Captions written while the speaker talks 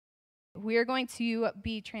we are going to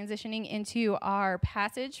be transitioning into our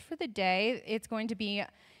passage for the day. It's going to be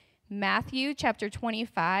Matthew chapter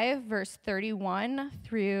 25, verse 31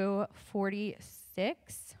 through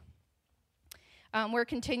 46. We're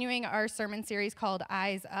continuing our sermon series called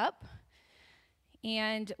Eyes Up.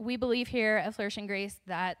 And we believe here at Flourishing Grace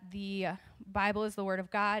that the Bible is the Word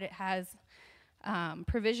of God. It has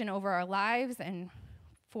provision over our lives, and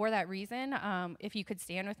for that reason, if you could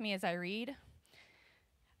stand with me as I read.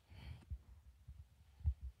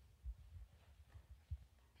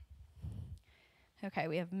 Okay,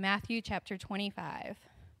 we have Matthew chapter 25,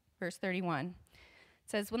 verse 31.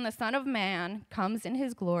 It says, "When the Son of Man comes in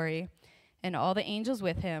his glory, and all the angels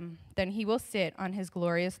with him, then he will sit on his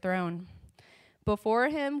glorious throne. Before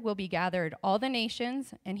him will be gathered all the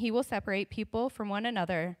nations, and he will separate people from one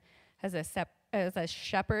another as a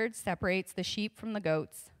shepherd separates the sheep from the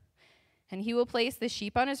goats. And he will place the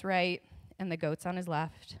sheep on his right and the goats on his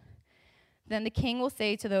left. Then the king will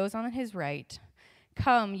say to those on his right,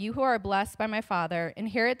 'Come, you who are blessed by my Father,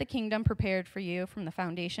 inherit the kingdom prepared for you from the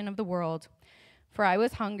foundation of the world. For I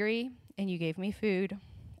was hungry, and you gave me food.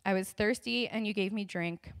 I was thirsty, and you gave me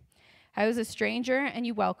drink. I was a stranger, and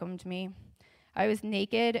you welcomed me. I was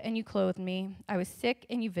naked, and you clothed me. I was sick,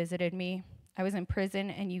 and you visited me. I was in prison,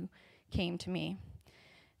 and you came to me.'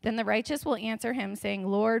 Then the righteous will answer him, saying,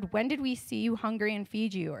 'Lord, when did we see you hungry and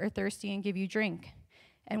feed you, or thirsty and give you drink?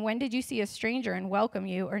 And when did you see a stranger and welcome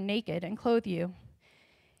you, or naked and clothe you?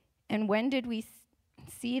 And when did we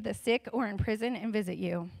see the sick or in prison and visit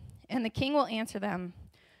you?' And the king will answer them,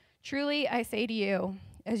 'Truly I say to you,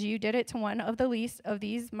 as you did it to one of the least of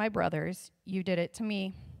these my brothers, you did it to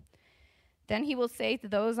me.' Then he will say to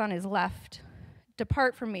those on his left,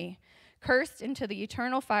 'Depart from me, cursed, into the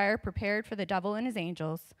eternal fire prepared for the devil and his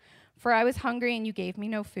angels. For I was hungry, and you gave me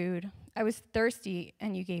no food. I was thirsty,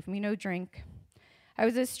 and you gave me no drink. I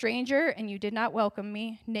was a stranger, and you did not welcome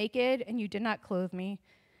me, naked, and you did not clothe me,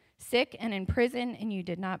 sick and in prison, and you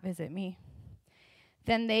did not visit me.'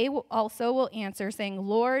 Then they also will answer, saying,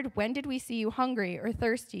 'Lord, when did we see you hungry or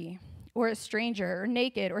thirsty, or a stranger, or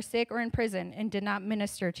naked, or sick, or in prison, and did not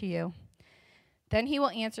minister to you?' Then he will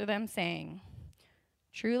answer them, saying,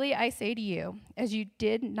 'Truly I say to you, as you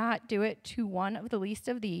did not do it to one of the least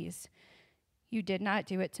of these, you did not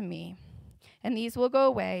do it to me.' And these will go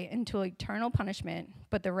away into eternal punishment,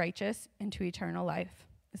 but the righteous into eternal life."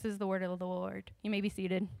 This is the word of the Lord. You may be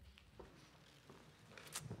seated.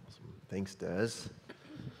 Thanks, Des.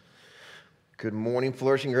 Good morning,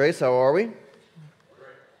 Flourishing Grace. How are we?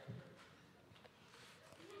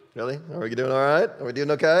 Really? Are we doing all right? Are we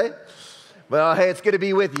doing okay? Well, hey, it's good to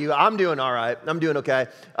be with you. I'm doing all right. I'm doing okay.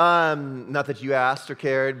 Not that you asked or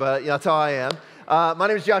cared, but that's how I am. My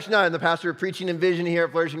name is Josh Knight. I'm the pastor of Preaching and Vision here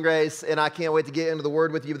at Flourishing Grace, and I can't wait to get into the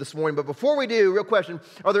Word with you this morning. But before we do, real question,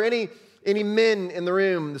 are there any men in the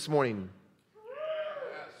room this morning?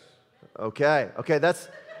 Yes. Okay, that's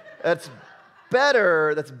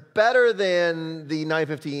better. That's better than the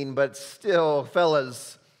 9:15, but still,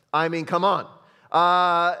 fellas, I mean, come on.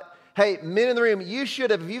 Hey, men in the room, you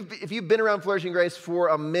should have, if you've been around Flourishing Grace for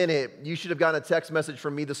a minute, you should have gotten a text message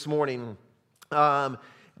from me this morning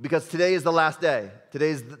because today is the last day.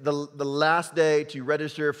 Today is the last day to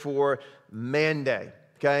register for Man Day,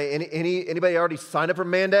 okay? Anybody already signed up for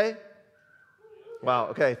Man Day? Wow,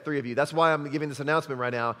 okay, 3 of you. That's why I'm giving this announcement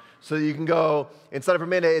right now, so you can go and sign up for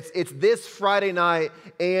Man Day. It's this Friday night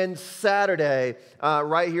and Saturday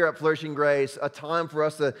right here at Flourishing Grace, a time for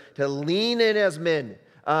us to lean in as men.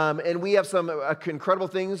 And we have some incredible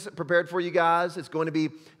things prepared for you guys. It's going to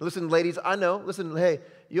be, listen, ladies, I know, listen, hey,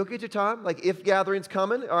 you'll get your time. Like, if gathering's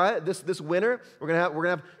coming, all right, this winter, we're gonna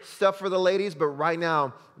have stuff for the ladies, but right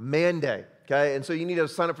now, Man Day. Okay, and so you need to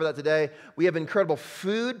sign up for that today. We have incredible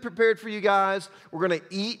food prepared for you guys. We're going to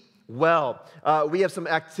eat well. We have some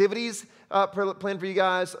activities planned for you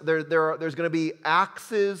guys. There's going to be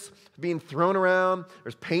axes being thrown around.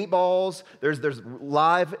 There's paintballs. There's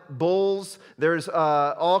live bulls. There's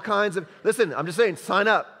all kinds of. Listen, I'm just saying, sign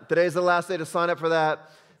up. Today's the last day to sign up for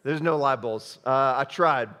that. There's no live bulls. I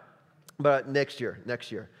tried, but next year.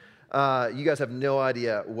 You guys have no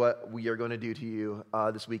idea what we are going to do to you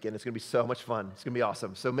this weekend. It's going to be so much fun. It's going to be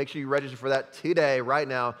awesome. So make sure you register for that today, right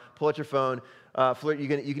now. Pull out your phone. You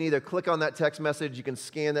can either click on that text message, you can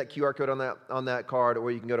scan that QR code on that card,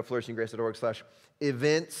 or you can go to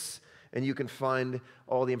flourishinggrace.org/events, and you can find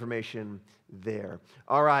all the information there.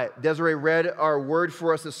 All right, Desiree read our word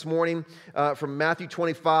for us this morning from Matthew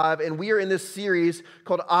 25, and we are in this series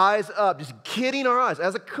called Eyes Up, just getting our eyes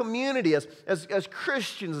as a community, as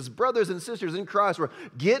Christians, as brothers and sisters in Christ. We're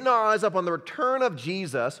getting our eyes up on the return of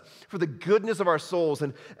Jesus for the goodness of our souls.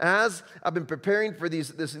 And as I've been preparing for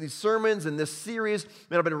these sermons and this series,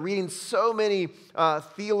 man, I've been reading so many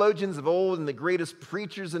theologians of old and the greatest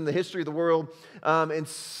preachers in the history of the world, and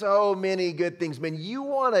so many good things. Man, you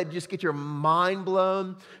want to just get your mind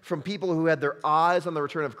blown from people who had their eyes on the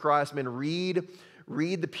return of Christ. Man, read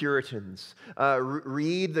the Puritans,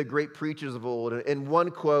 read the great preachers of old. And one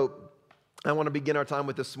quote I want to begin our time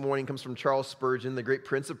with this morning comes from Charles Spurgeon, the great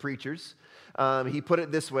prince of preachers. He put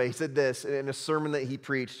it this way. He said this in a sermon that he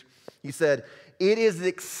preached. He said, "It is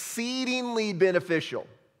exceedingly beneficial,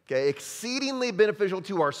 exceedingly beneficial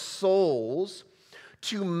to our souls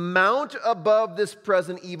to mount above this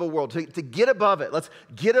present evil world, to get above it. Let's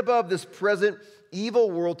get above this present evil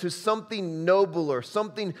world to something nobler,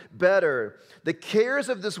 something better. The cares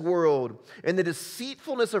of this world and the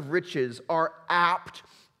deceitfulness of riches are apt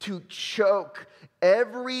to choke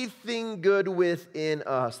everything good within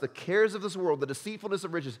us." The cares of this world, the deceitfulness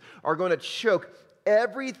of riches are going to choke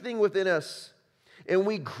everything within us. And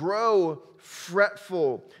we grow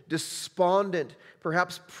fretful, despondent,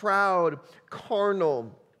 perhaps proud,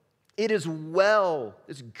 carnal. It is well,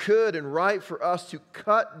 it's good and right for us to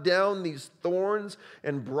cut down these thorns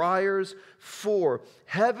and briars, for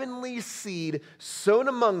heavenly seed sown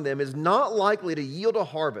among them is not likely to yield a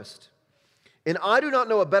harvest. And I do not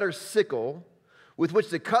know a better sickle with which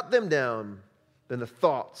to cut them down than the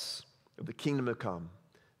thoughts of the kingdom to come.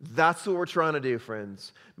 That's what we're trying to do,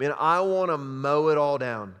 friends. Man, I want to mow it all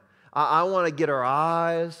down. I want to get our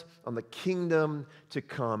eyes on the kingdom to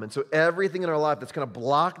come. And so everything in our life that's kind of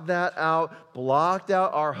blocked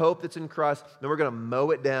out our hope that's in Christ, then we're going to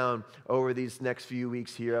mow it down over these next few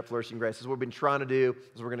weeks here at Flourishing Grace. This is what we've been trying to do. This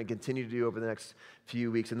is what we're going to continue to do over the next few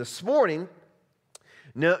weeks. And this morning,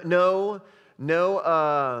 no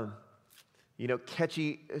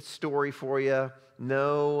catchy story for you.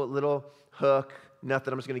 No little hook.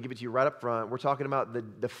 Nothing. I'm just going to give it to you right up front. We're talking about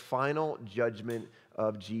the final judgment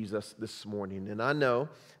of Jesus this morning. And I know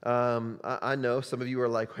some of you are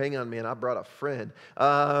like, hang on, man, I brought a friend.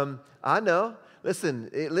 I know.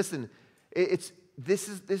 Listen. This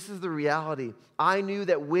is the reality. I knew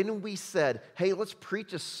that when we said, hey, let's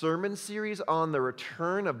preach a sermon series on the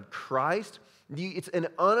return of Christ, it's an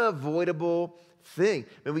unavoidable thing.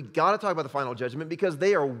 And we got to talk about the final judgment because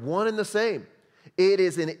they are one and the same. It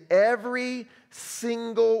is in every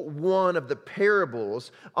single one of the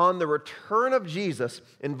parables on the return of Jesus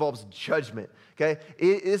involves judgment. Okay?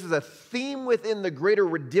 This is a theme within the greater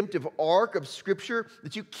redemptive arc of Scripture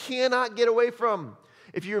that you cannot get away from.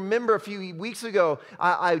 If you remember a few weeks ago,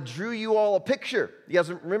 I drew you all a picture. You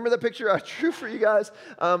guys remember the picture I drew for you guys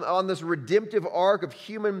on this redemptive arc of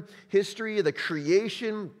human history, the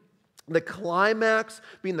creation, the climax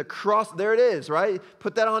being the cross. There it is, right?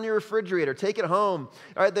 Put that on your refrigerator. Take it home.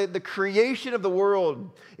 All right, the creation of the world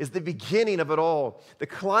is the beginning of it all. The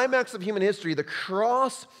climax of human history, the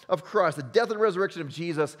cross of Christ, the death and resurrection of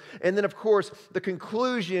Jesus, and then, of course, the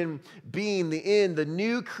conclusion being the end, the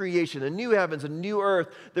new creation, the new heavens, a new earth,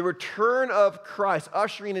 the return of Christ,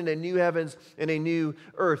 ushering in a new heavens and a new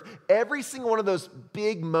earth. Every single one of those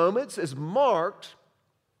big moments is marked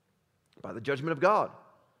by the judgment of God.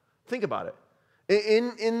 Think about it.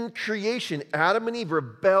 In creation, Adam and Eve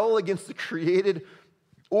rebel against the created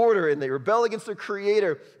order, and they rebel against their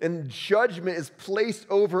Creator, and judgment is placed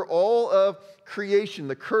over all of creation.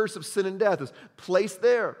 The curse of sin and death is placed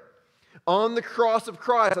there. On the cross of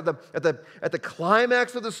Christ, at the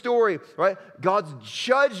climax of the story, right? God's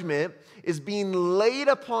judgment is being laid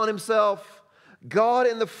upon himself. God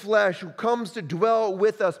in the flesh who comes to dwell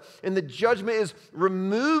with us, and the judgment is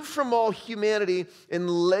removed from all humanity and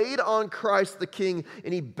laid on Christ the King,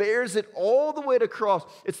 and he bears it all the way to the cross.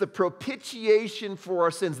 It's the propitiation for our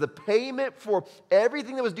sins. The payment for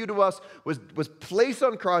everything that was due to us was placed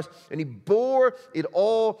on Christ, and he bore it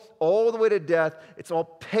all the way to death. It's all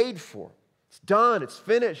paid for. It's done. It's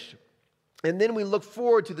finished. And then we look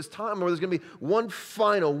forward to this time where there's going to be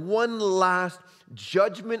one last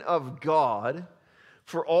judgment of God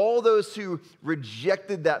for all those who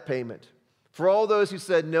rejected that payment. For all those who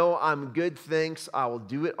said, no, I'm good, thanks, I will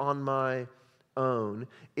do it on my own.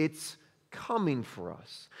 It's coming for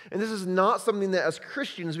us. And this is not something that as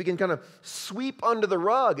Christians we can kind of sweep under the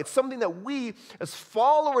rug. It's something that we, as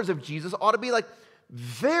followers of Jesus, ought to be like,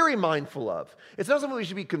 very mindful of. It's not something we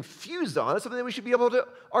should be confused on. It's something that we should be able to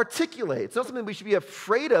articulate. It's not something we should be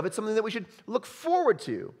afraid of. It's something that we should look forward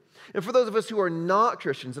to. And for those of us who are not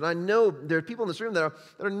Christians, and I know there are people in this room that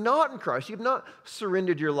are not in Christ, you've not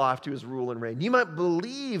surrendered your life to his rule and reign. You might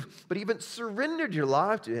believe, but you haven't surrendered your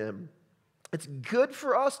life to him. It's good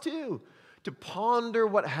for us too to ponder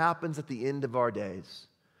what happens at the end of our days.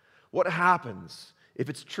 What happens if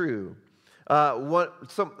it's true?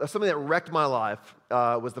 Something that wrecked my life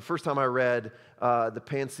was the first time I read the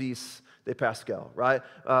Pensées de Pascal, right?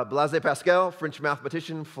 Blaise Pascal, French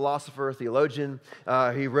mathematician, philosopher, theologian.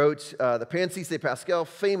 He wrote the Pensées de Pascal,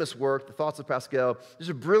 famous work, The Thoughts of Pascal. He's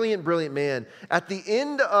a brilliant, brilliant man. At the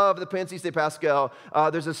end of the Pensées de Pascal,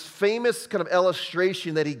 there's this famous kind of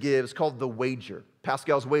illustration that he gives called the wager.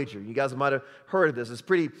 Pascal's wager. You guys might have heard of this. It's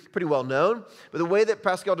pretty well known. But the way that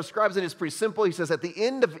Pascal describes it is pretty simple. He says, at the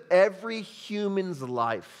end of every human's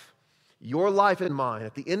life, your life and mine,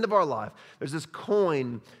 at the end of our life, there's this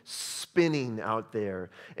coin spinning out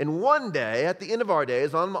there. And one day, at the end of our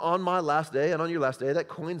days, on my last day and on your last day, that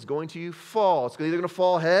coin's going to fall. It's either going to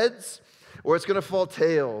fall heads or it's going to fall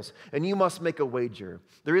tails. And you must make a wager.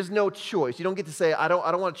 There is no choice. You don't get to say, I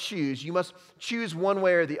don't want to choose. You must choose one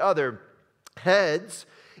way or the other. Heads,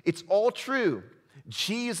 it's all true.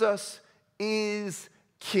 Jesus is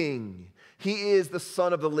King. He is the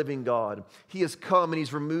Son of the living God. He has come and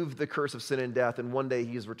he's removed the curse of sin and death, and one day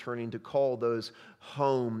he is returning to call those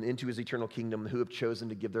home into his eternal kingdom who have chosen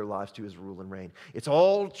to give their lives to his rule and reign. It's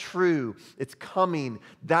all true. It's coming.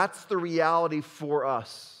 That's the reality for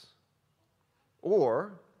us.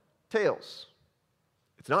 Or tails.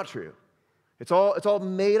 It's not true. It's all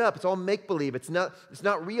made up. It's all make-believe. It's not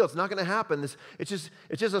real. It's not going to happen. It's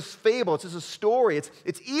just a fable. It's just a story.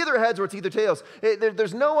 It's either heads or it's either tails.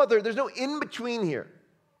 There's no in-between here.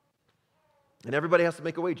 And everybody has to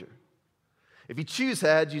make a wager. If you choose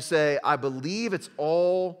heads, you say, I believe it's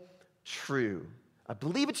all true. I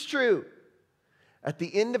believe it's true. At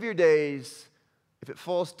the end of your days, if it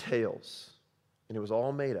falls tails and it was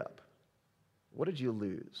all made up, what did you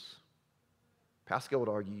lose? Pascal would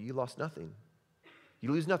argue, you lost nothing.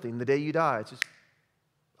 You lose nothing. The day you die, it's just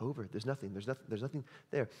over. There's nothing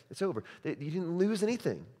there. It's over. You didn't lose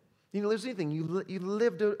anything. You didn't lose anything. You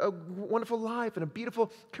lived a wonderful life in a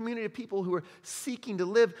beautiful community of people who are seeking to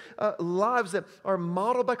live lives that are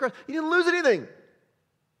modeled by Christ. You didn't lose anything.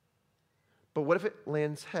 But what if it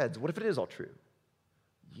lands heads? What if it is all true?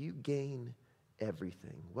 You gain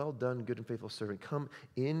everything. Well done, good and faithful servant. Come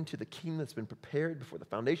into the kingdom that's been prepared before the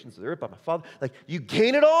foundations of the earth by my Father. Like, you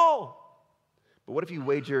gain it all. But what if you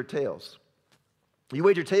wager tails? You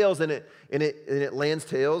wager tails and it lands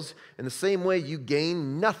tails. In the same way, you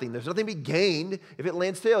gain nothing. There's nothing to be gained if it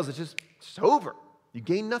lands tails. It's just over. You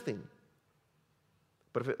gain nothing.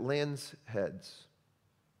 But if it lands heads,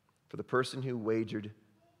 for the person who wagered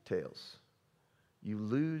tails, you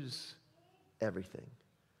lose everything.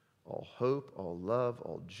 All hope, all love,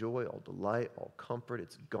 all joy, all delight, all comfort,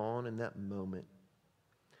 it's gone in that moment.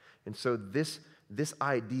 And so this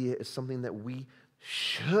idea is something that we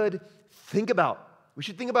should think about. We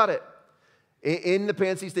should think about it. In the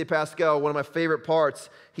Pensées de Pascal, one of my favorite parts,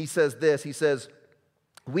 he says this. He says,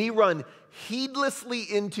 we run heedlessly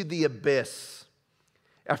into the abyss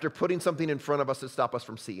after putting something in front of us to stop us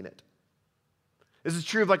from seeing it. This is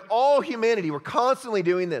true of like all humanity. We're constantly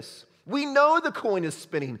doing this. We know the coin is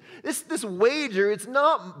spinning. This wager, it's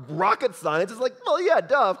not rocket science. It's like, well, yeah,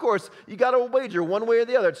 duh, of course. You got to wager one way or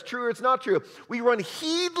the other. It's true or it's not true. We run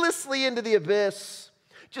heedlessly into the abyss,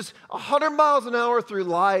 just 100 miles an hour through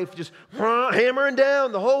life, just hammering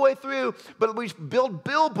down the whole way through. But we build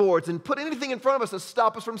billboards and put anything in front of us to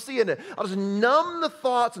stop us from seeing it. I'll just numb the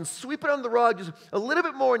thoughts and sweep it under the rug, just a little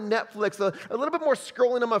bit more Netflix, a little bit more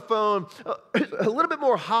scrolling on my phone, a little bit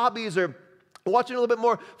more hobbies, or watching a little bit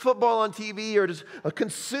more football on TV, or just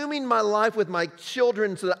consuming my life with my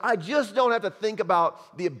children so that I just don't have to think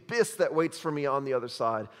about the abyss that waits for me on the other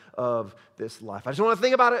side of this life. I just don't want to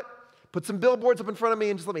think about it. Put some billboards up in front of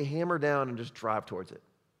me and just let me hammer down and just drive towards it.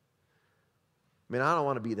 I mean, I don't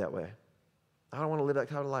want to be that way. I don't want to live that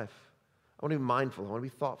kind of life. I want to be mindful. I want to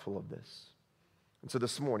be thoughtful of this. And so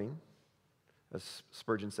this morning, as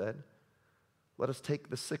Spurgeon said, let us take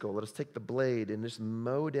the sickle, let us take the blade and just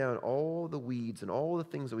mow down all the weeds and all the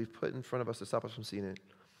things that we've put in front of us to stop us from seeing it.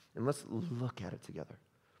 And let's look at it together.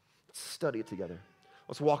 Let's study it together.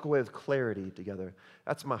 Let's walk away with clarity together.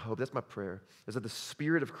 That's my hope. That's my prayer, is that the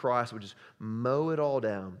Spirit of Christ would just mow it all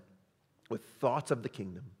down with thoughts of the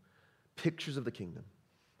kingdom, pictures of the kingdom,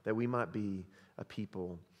 that we might be a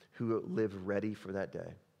people who live ready for that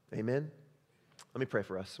day. Amen? Let me pray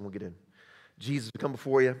for us and we'll get in. Jesus, we come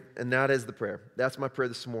before you, and that is the prayer. That's my prayer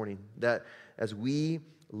this morning, that as we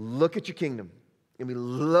look at your kingdom and we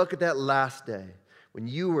look at that last day, when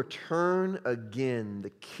you return again,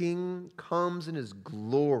 the King comes in his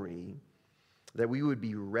glory, that we would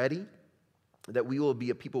be ready, that we will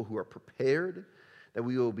be a people who are prepared, that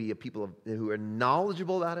we will be a people who are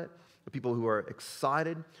knowledgeable about it, a people who are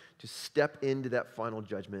excited to step into that final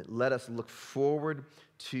judgment. Let us look forward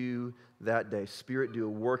to that day. Spirit, do a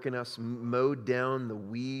work in us, mow down the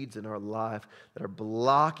weeds in our life that are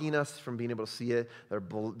blocking us from being able to see it,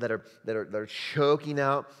 that are choking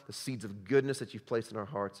out the seeds of goodness that you've placed in our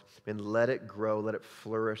hearts, and let it grow, let it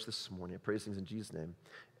flourish this morning. I pray these things in Jesus' name.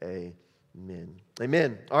 Amen.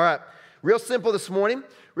 Amen. All right. Real simple this morning.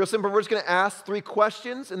 Real simple. We're just going to ask 3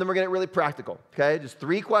 questions, and then we're going to get really practical, okay? Just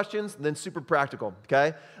 3 questions, and then super practical,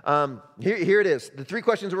 okay? Here it is. The 3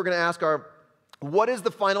 questions we're going to ask are, what is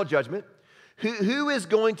the final judgment? Who is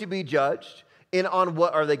going to be judged? And on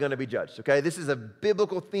what are they going to be judged, okay? This is a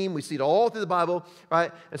biblical theme. We see it all through the Bible,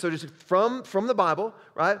 right? And so just from the Bible,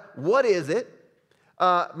 right, what is it?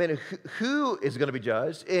 Who is going to be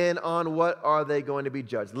judged, and on what are they going to be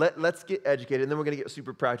judged? Let's get educated, and then we're going to get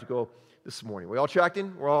super practical this morning. We all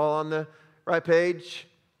tracking? We're all on the right page?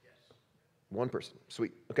 Yes. One person.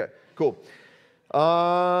 Sweet. Okay, cool.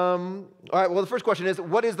 All right, well, the first question is,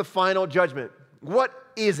 what is the final judgment? What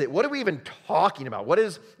is it? What are we even talking about? What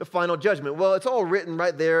is the final judgment? Well, it's all written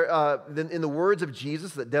right there in the words of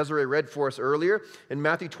Jesus that Desiree read for us earlier in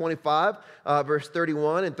Matthew 25, verse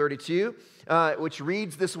 31 and 32, which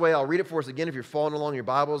reads this way. I'll read it for us again if you're following along in your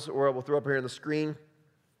Bibles, or we'll throw up here on the screen.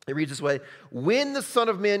 It reads this way. When the Son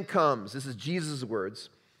of Man comes, this is Jesus' words,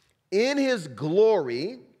 in his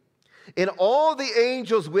glory, and all the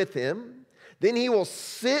angels with him, then he will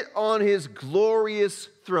sit on his glorious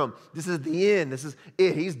throne. This is the end. This is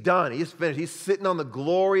it. He's done. He's finished. He's sitting on the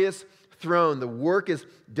glorious throne. The work is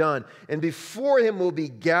done. And before him will be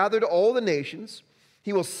gathered all the nations.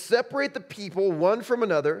 He will separate the people one from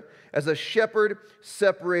another as a shepherd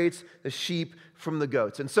separates the sheep from the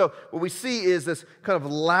goats. And so what we see is this kind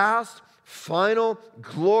of last, final,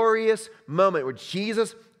 glorious moment where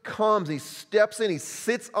Jesus comes, he steps in, he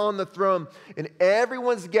sits on the throne, and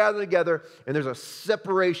everyone's gathered together, and there's a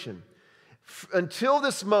separation. Until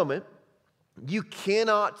this moment, you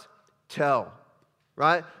cannot tell,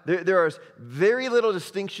 right? There is very little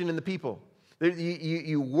distinction in the people.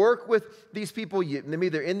 You work with these people, maybe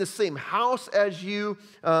they're in the same house as you,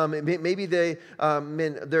 maybe they're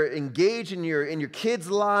engaged in your kids'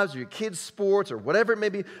 lives or your kids' sports or whatever it may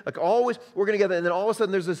be, like always working together, and then all of a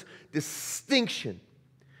sudden there's this distinction.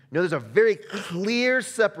 You know, there's a very clear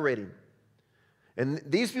separating. And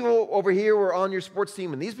these people over here were on your sports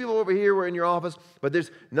team, and these people over here were in your office, but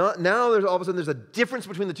there's all of a sudden there's a difference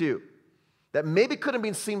between the two that maybe couldn't have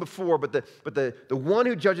been seen before, but the one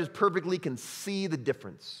who judges perfectly can see the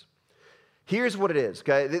difference. Here's what it is,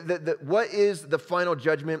 okay? What is the final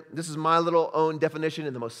judgment? This is my little own definition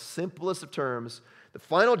in the most simplest of terms. The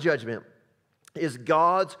final judgment is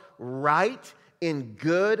God's right and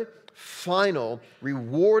good, final,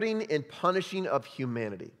 rewarding and punishing of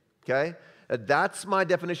humanity, okay? That's my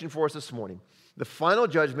definition for us this morning. The final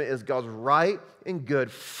judgment is God's right and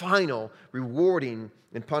good, final, rewarding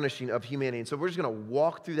and punishing of humanity. And so we're just going to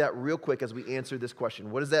walk through that real quick as we answer this question.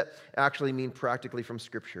 What does that actually mean practically from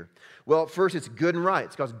Scripture? Well, first, it's good and right.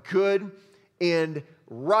 It's God's good and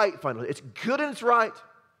right, finally. It's good and it's right.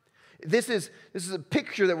 This is a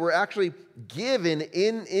picture that we're actually given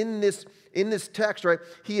in this text, right?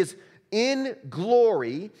 He is in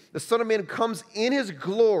glory. The Son of Man comes in his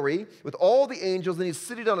glory with all the angels, and he's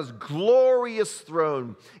sitting on his glorious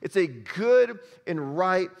throne. It's a good and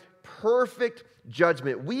right, perfect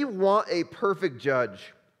judgment. We want a perfect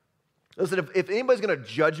judge. Listen, if anybody's going to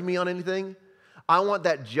judge me on anything, I want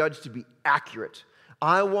that judge to be accurate.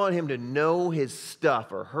 I want him to know his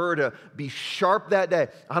stuff or her to be sharp that day.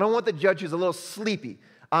 I don't want the judge who's a little sleepy.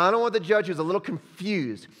 I don't want the judge who's a little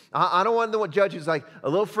confused. I don't want the judge who's like a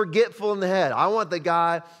little forgetful in the head. I want the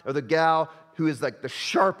guy or the gal who is like the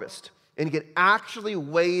sharpest and can actually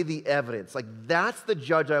weigh the evidence. Like that's the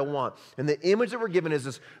judge I want. And the image that we're given is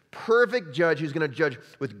this perfect judge who's going to judge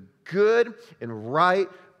with good and right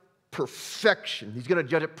perfection. He's going to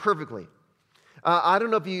judge it perfectly. I don't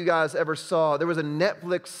know if you guys ever saw, there was a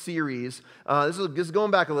Netflix series, this is going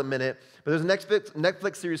back a little minute, but there's a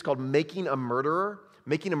Netflix series called Making a Murderer.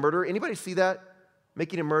 Making a Murderer. Anybody see that?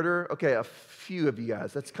 Making a Murderer? Okay, a few of you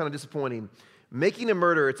guys. That's kind of disappointing. Making a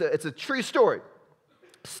Murderer, it's a true story.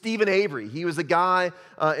 Stephen Avery. He was a guy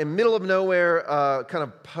in middle of nowhere, kind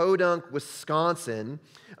of podunk, Wisconsin.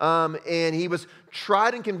 And he was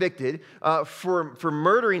tried and convicted for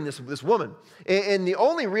murdering this woman. And the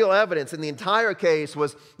only real evidence in the entire case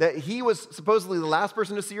was that he was supposedly the last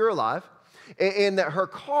person to see her alive, and that her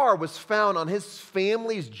car was found on his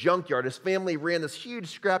family's junkyard. His family ran this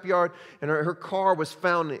huge scrapyard, and her car was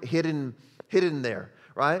found hidden there,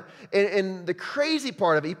 right? And the crazy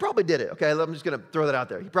part of it, he probably did it, okay? I'm just going to throw that out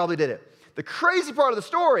there. He probably did it. The crazy part of the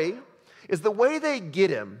story is the way they get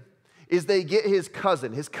him is they get his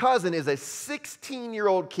cousin. His cousin is a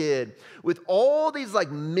 16-year-old kid with all these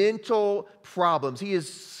like mental problems. He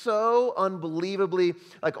is so unbelievably,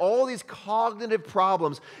 like all these cognitive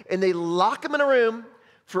problems. And they lock him in a room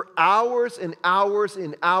for hours and hours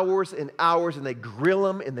and hours and hours, and they grill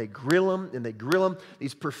him and they grill him and they grill him.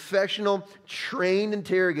 These professional, trained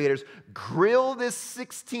interrogators grill this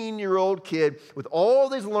 16-year-old kid with all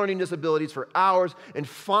these learning disabilities for hours, and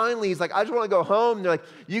finally he's like, I just want to go home. And they're like,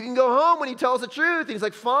 you can go home when you tell us the truth. And he's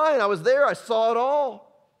like, fine, I was there, I saw it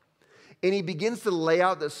all. And he begins to lay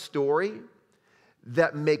out this story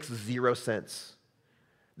that makes zero sense.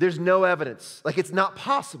 There's no evidence. Like, it's not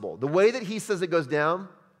possible. The way that he says it goes down,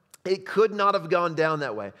 it could not have gone down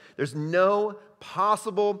that way. There's no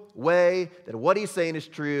possible way that what he's saying is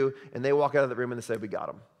true, and they walk out of the room and they say, we got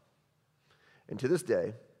him. And to this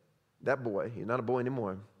day, that boy, he's not a boy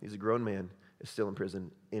anymore, he's a grown man, is still in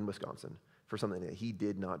prison in Wisconsin for something that he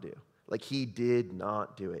did not do. Like, he did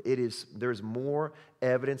not do it. There's more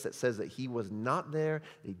evidence that says that he was not there,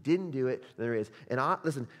 that he didn't do it, than there is. And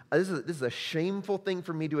listen, this is a shameful thing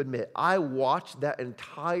for me to admit. I watched that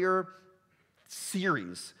entire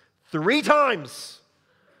series 3 times.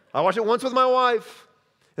 I watched it once with my wife.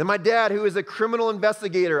 And my dad, who is a criminal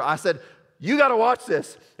investigator, I said, you got to watch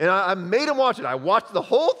this. And I made him watch it. I watched the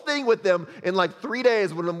whole thing with them in like 3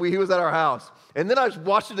 days when he was at our house. And then I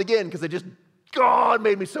watched it again because God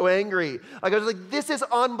made me so angry. Like, I was like, this is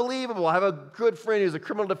unbelievable. I have a good friend who's a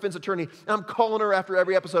criminal defense attorney, and I'm calling her after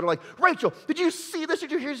every episode. I'm like, Rachel, did you see this?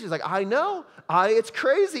 Did you hear this? She's like, I know. It's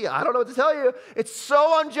crazy. I don't know what to tell you. It's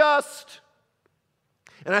so unjust.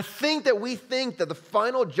 And I think that we think that the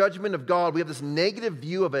final judgment of God, we have this negative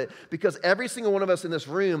view of it because every single one of us in this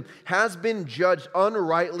room has been judged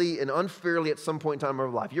unrightly and unfairly at some point in time of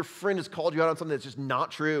our life. Your friend has called you out on something that's just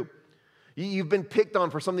not true. You've been picked on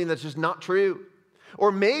for something that's just not true.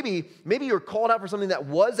 Or maybe you're called out for something that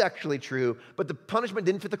was actually true, but the punishment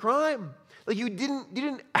didn't fit the crime. Like, you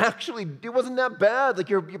didn't actually, it wasn't that bad. Like,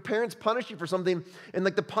 your parents punished you for something, and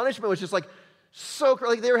like the punishment was just like, so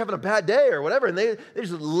like they were having a bad day or whatever, and they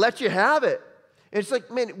just let you have it. And it's like,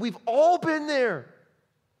 man, we've all been there.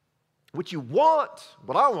 What you want,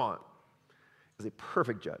 what I want, is a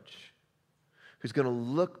perfect judge who's going to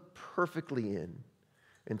look perfectly in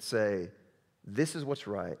and say, this is what's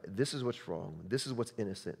right, this is what's wrong, this is what's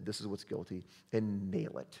innocent, this is what's guilty, and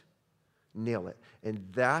nail it. Nail it. And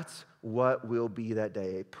that's what will be that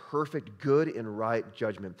day, a perfect, good, and right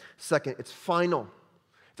judgment. Second, it's final.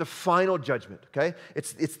 It's a final judgment, okay?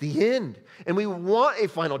 It's the end. And we want a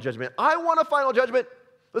final judgment. I want a final judgment.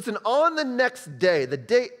 Listen, on the next day, the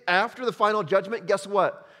day after the final judgment, guess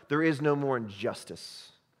what? There is no more injustice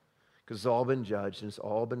because it's all been judged and it's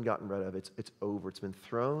all been gotten rid of. It's over. It's been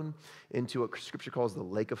thrown into what Scripture calls the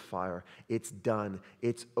lake of fire. It's done.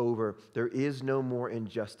 It's over. There is no more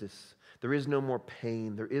injustice. There is no more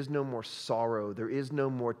pain. There is no more sorrow. There is no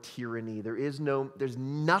more tyranny. There's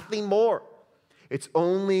nothing more. It's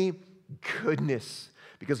only goodness,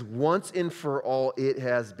 because once and for all, it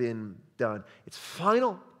has been done. It's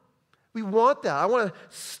final. We want that. I want to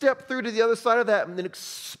step through to the other side of that and then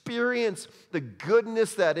experience the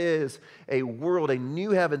goodness that is a world, a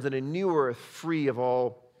new heavens and a new earth free of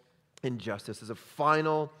all injustice. As a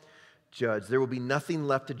final judge, there will be nothing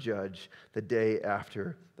left to judge the day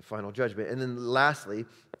after the final judgment. And then lastly,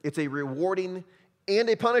 it's a rewarding and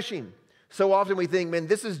a punishing. So often we think, man,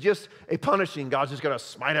 this is just a punishing. God's just going to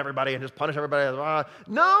smite everybody and just punish everybody.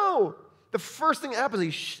 No. The first thing that happens,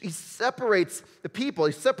 he separates the people.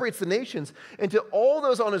 He separates the nations. And to all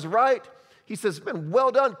those on his right, he says, man,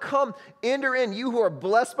 well done. Come, enter in. You who are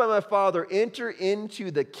blessed by my Father, enter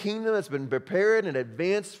into the kingdom that's been prepared in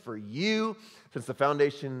advance for you since the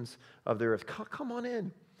foundations of the earth. Come on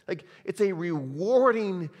in. Like, it's a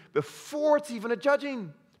rewarding before it's even a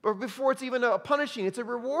judging, or before it's even a punishing. It's a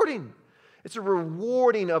rewarding. It's a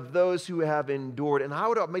rewarding of those who have endured. And I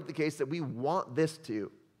would make the case that we want this too.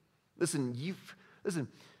 Listen,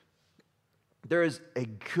 there is a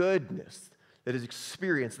goodness that is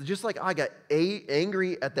experienced. Just like I got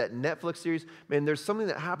angry at that Netflix series, man, there's something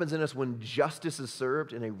that happens in us when justice is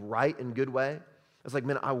served in a right and good way. It's like,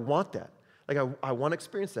 man, I want that. Like, I want to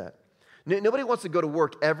experience that. Nobody wants to go to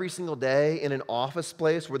work every single day in an office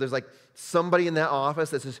place where there's like somebody in that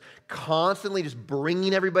office that's just constantly just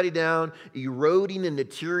bringing everybody down, eroding and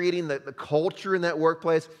deteriorating the culture in that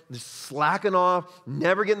workplace, just slacking off,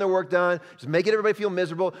 never getting their work done, just making everybody feel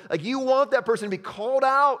miserable. Like, you want that person to be called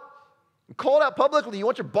out publicly. You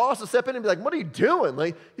want your boss to step in and be like, what are you doing?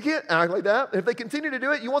 Like, you can't act like that. And if they continue to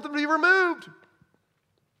do it, you want them to be removed.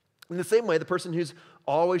 In the same way, the person who's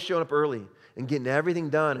always showing up early and getting everything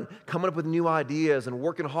done and coming up with new ideas and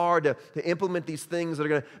working hard to implement these things that are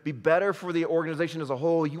going to be better for the organization as a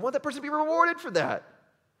whole, you want that person to be rewarded for that.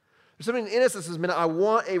 There's something in us that says, man, I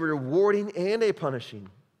want a rewarding and a punishing.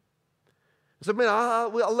 So, man, I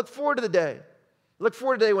look forward to the day. Look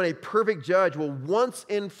forward to the day when a perfect judge will once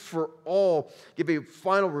and for all give a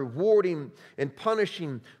final rewarding and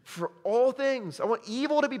punishing for all things. I want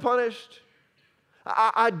evil to be punished.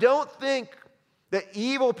 I don't think that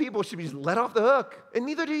evil people should be let off the hook, and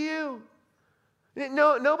neither do you.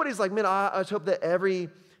 No, nobody's like, man, I just hope that every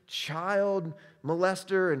child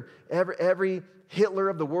molester and every Hitler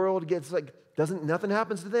of the world gets like, nothing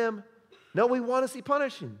happens to them. No, we want to see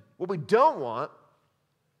punishing. What we don't want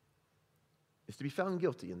is to be found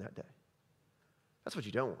guilty in that day. That's what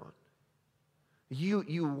you don't want.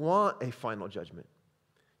 You want a final judgment.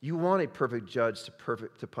 You want a perfect judge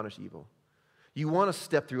to punish evil. You want to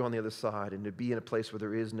step through on the other side and to be in a place where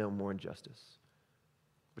there is no more injustice.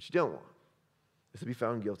 What you don't want is to be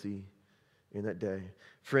found guilty in that day.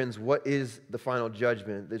 Friends, what is the final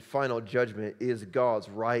judgment? The final judgment is God's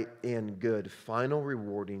right and good, final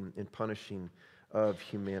rewarding and punishing of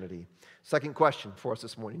humanity. Second question for us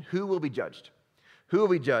this morning: who will be judged? Who will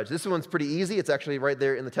be judged? This one's pretty easy. It's actually right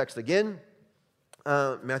there in the text again.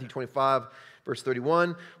 Matthew 25, verse 31.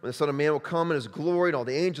 When the Son of Man will come in his glory and all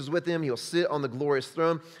the angels with him, he will sit on the glorious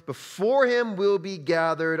throne. Before him will be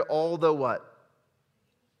gathered all the what?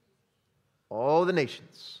 All the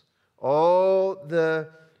nations. All the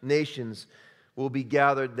nations will be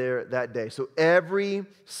gathered there that day. So every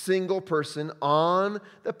single person on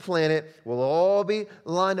the planet will all be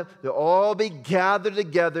lined up. They'll all be gathered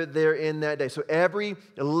together there in that day. So every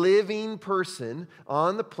living person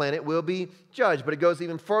on the planet will be judged. But it goes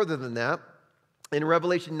even further than that. In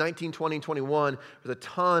Revelation 19, 20, and 21, there's a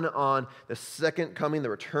ton on the second coming, the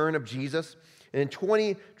return of Jesus. And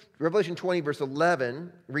in Revelation 20, verse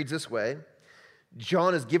 11, reads this way.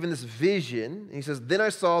 John is given this vision, and he says, "Then I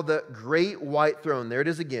saw the great white throne," there it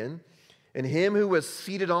is again, "and him who was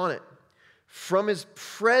seated on it. From his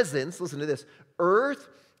presence," listen to this, "earth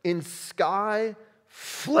and sky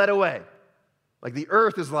fled away." Like the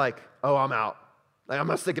earth is like, oh, I'm out. Like, I'm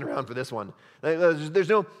not sticking around for this one. Like, there's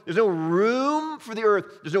no room for the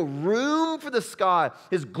earth. There's no room for the sky.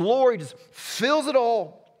 His glory just fills it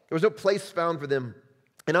all. There was no place found for them.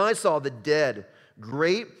 And I saw the dead,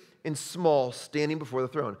 great and small, standing before the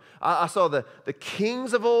throne. I saw the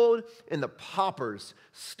kings of old and the paupers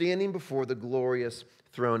standing before the glorious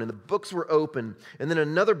throne. And the books were open. And then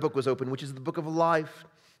another book was open, which is the book of life.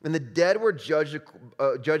 And the dead were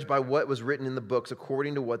judged by what was written in the books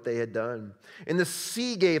according to what they had done. And the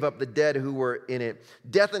sea gave up the dead who were in it.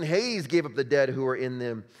 Death and Hades gave up the dead who were in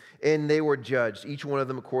them. And they were judged, each one of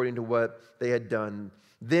them according to what they had done.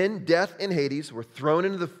 Then death and Hades were thrown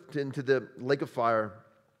into the lake of fire.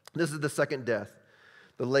 This is the second death,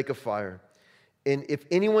 the lake of fire. And if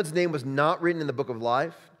anyone's name was not written in the book of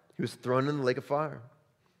life, he was thrown in the lake of fire.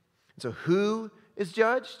 And so who is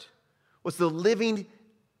judged? Well, it's the living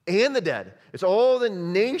and the dead. It's all the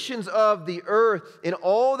nations of the earth and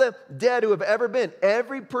all the dead who have ever been.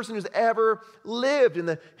 Every person who's ever lived in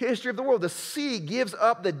the history of the world. The sea gives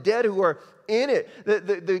up the dead who are in it.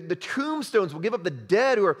 The tombstones will give up the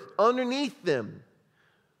dead who are underneath them.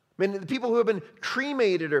 I mean, the people who have been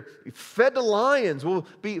cremated or fed to lions will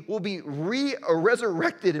be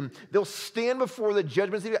resurrected, and they'll stand before the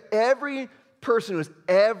judgment seat. Every person who has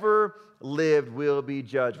ever lived will be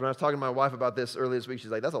judged. When I was talking to my wife about this earlier this week,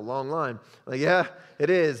 she's like, "That's a long line." I'm like, yeah,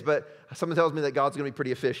 it is, but someone tells me that God's going to be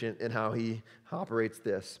pretty efficient in how he operates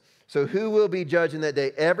this. So who will be judged in that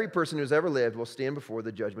day? Every person who's ever lived will stand before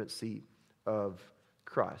the judgment seat of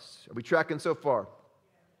Christ. Are we tracking so far?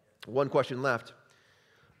 One question left.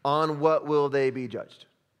 On what will they be judged?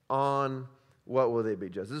 On what will they be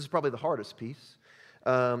judged? This is probably the hardest piece.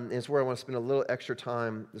 And it's where I want to spend a little extra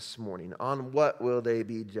time this morning. On what will they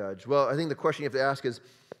be judged? Well, I think the question you have to ask is,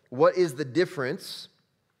 what is the difference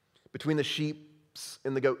between the sheep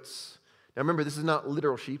and the goats? Now remember, this is not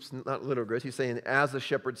literal sheep, not literal goats. He's saying, as the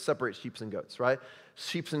shepherd separates sheep and goats, right?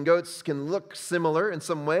 Sheep and goats can look similar in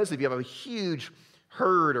some ways. If you have a huge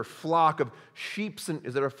herd or flock of sheep.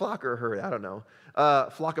 Is it a flock or a herd? I don't know.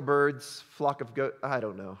 Flock of birds, flock of goats, I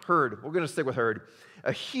don't know. Herd. We're going to stick with herd.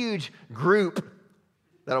 A huge group,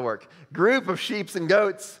 that'll work, group of sheep and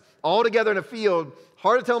goats all together in a field,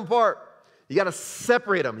 hard to tell them apart. You got to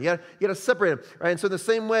separate them. You got to separate them, right? And so in the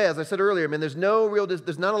same way, as I said earlier, man, there's not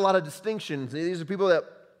a lot of distinctions. These are people that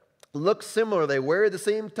look similar. They wear the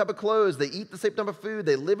same type of clothes. They eat the same type of food.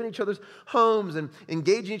 They live in each other's homes and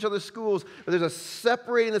engage in each other's schools. But there's a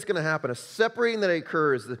separating that's going to happen, a separating that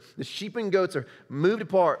occurs. The sheep and goats are moved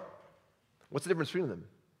apart. What's the difference between them?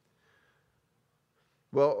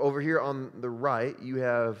 Well, over here on the right, you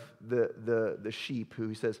have the sheep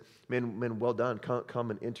who says, "Man, well done.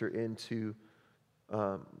 Come and enter into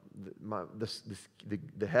the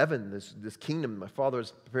heaven, this kingdom my Father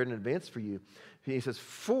has prepared in advance for you." He says,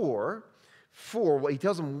 for, well, he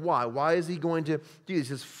tells them why. Why is he going to do this?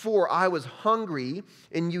 He says, "For I was hungry,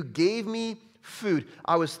 and you gave me food.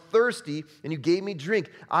 I was thirsty, and you gave me drink.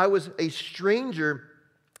 I was a stranger,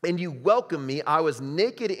 and you welcomed me. I was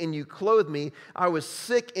naked, and you clothed me. I was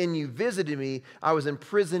sick, and you visited me. I was in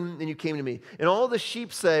prison, and you came to me." And all the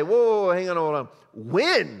sheep say, whoa, hang on, hold on.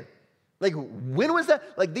 When? Like, when was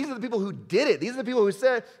that? Like, these are the people who did it. These are the people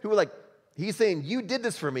who were like, he's saying, "You did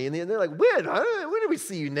this for me." And they're like, when? When did we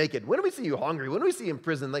see you naked? When did we see you hungry? When did we see you in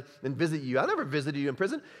prison and visit you? I never visited you in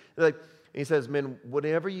prison. And he says, "Man,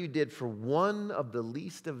 whatever you did for one of the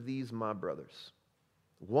least of these my brothers,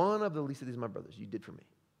 you did for me.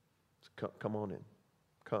 So come on in.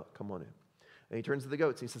 Come on in." And he turns to the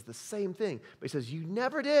goats and he says the same thing. But he says, "You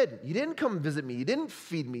never did. You didn't come visit me. You didn't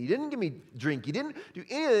feed me. You didn't give me drink. You didn't do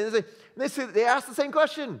anything." And they ask the same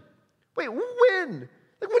question. Wait, when?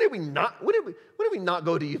 Like, when did we not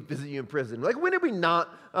go to visit you in prison? Like, when did we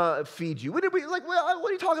not feed you? What are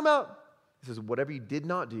you talking about? He says, "Whatever you did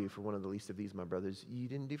not do for one of the least of these, my brothers, you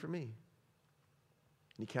didn't do for me."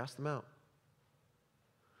 And he cast them out.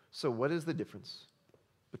 So what is the difference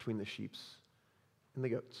between the sheep and the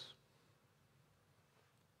goats?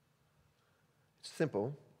 It's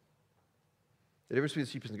simple. The difference between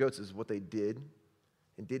the sheep and the goats is what they did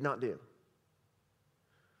and did not do.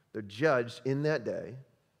 They're judged in that day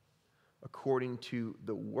according to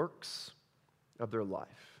the works of their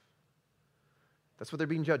life. That's what they're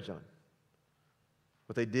being judged on.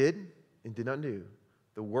 What they did and did not do.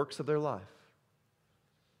 The works of their life.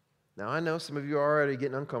 Now, I know some of you are already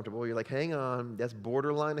getting uncomfortable. You're like, hang on, that's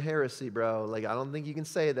borderline heresy, bro. Like, I don't think you can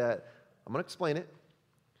say that. I'm going to explain it.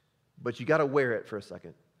 But you got to wear it for a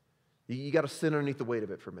second. You got to sit underneath the weight of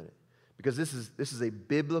it for a minute. Because this is a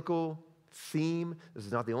biblical theme. This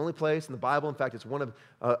is not the only place in the Bible. In fact, it's one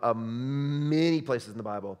of many places in the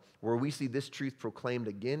Bible where we see this truth proclaimed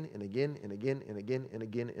again and again and again and again and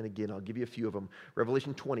again and again. I'll give you a few of them.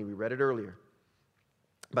 Revelation 20, we read it earlier,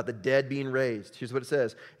 about the dead being raised. Here's what it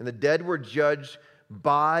says. "And the dead were judged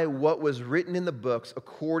by what was written in the books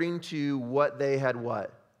according to what they had"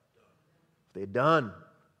 what? They had done.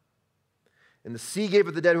 "And the sea gave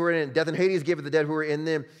up the dead who were in it, and death and Hades gave up the dead who were in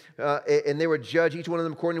them, and they were judged, each one of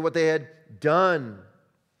them according to what they had done."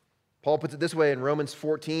 Paul puts it this way in Romans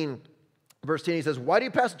 14, verse 10. He says, "Why do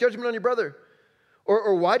you pass judgment on your brother?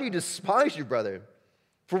 Or why do you despise your brother?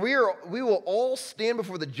 For we will all stand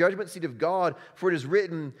before the judgment seat of God, for it is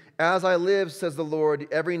written, 'As I live, says the Lord,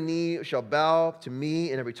 every knee shall bow to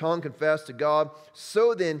me, and every tongue confess to God.'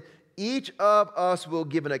 So then, each of us will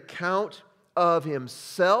give an account of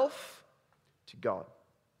himself to God."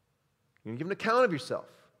 You're going to give an account of yourself,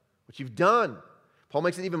 what you've done. Paul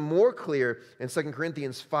makes it even more clear in 2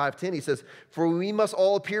 Corinthians 5:10. He says, "For we must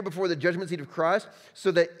all appear before the judgment seat of Christ,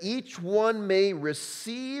 so that each one may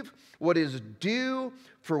receive what is due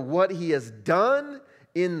for what he has done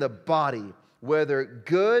in the body, whether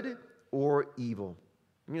good or evil."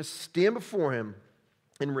 You're going to stand before him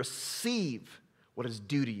and receive what is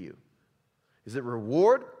due to you. Is it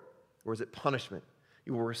reward or is it punishment?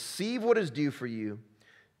 You will receive what is due for you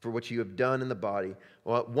for what you have done in the body.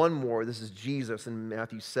 Well, one more. This is Jesus in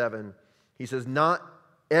Matthew 7. He says, "Not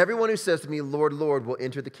everyone who says to me, 'Lord, Lord,' will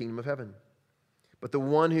enter the kingdom of heaven, but the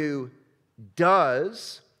one who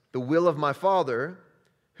does the will of my Father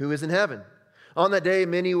who is in heaven. On that day,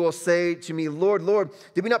 many will say to me, 'Lord, Lord,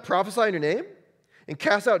 did we not prophesy in your name and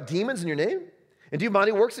cast out demons in your name and do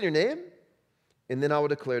mighty works in your name?' And then I will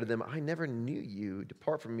declare to them, 'I never knew you.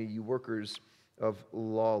 Depart from me, you workers of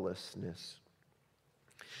lawlessness.'"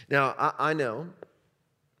 Now, I know,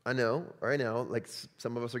 right now, like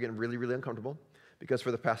some of us are getting really, really uncomfortable because for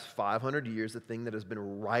the past 500 years, the thing that has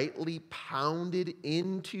been rightly pounded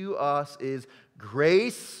into us is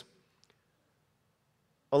grace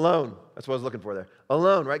alone. That's what I was looking for there.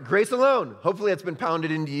 Alone, right? Grace alone. Hopefully that's been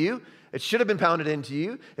pounded into you. It should have been pounded into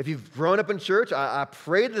you. If you've grown up in church, I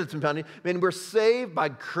pray that it's been pounded. Man, we're saved by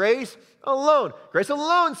grace alone. Grace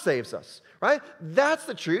alone saves us, right? That's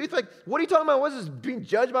the truth. Like, what are you talking about? What is this being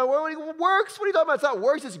judged by works? What are you talking about? It's not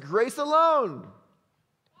works, it's grace alone.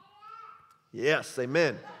 Yes,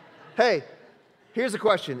 amen. Hey, here's a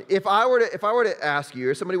question. If I were to ask you,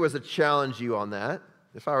 or somebody was to challenge you on that,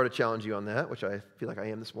 which I feel like I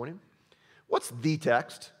am this morning, what's the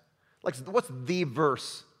text? Like, what's the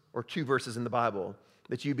verse or two verses in the Bible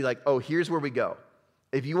that you'd be like, oh, here's where we go.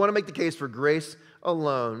 If you want to make the case for grace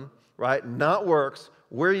alone, right, not works,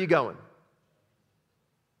 where are you going?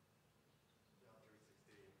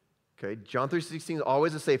 Okay, John 3:16 is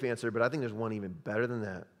always a safe answer, but I think there's one even better than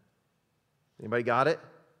that. Anybody got it?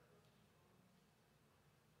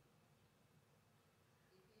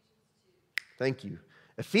 Thank you.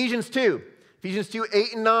 Ephesians 2,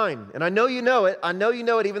 8 and 9. And I know you know it.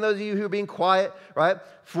 Even those of you who are being quiet, right?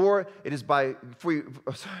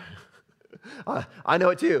 I know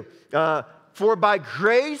it too. For by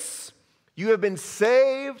grace you have been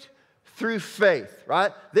saved through faith,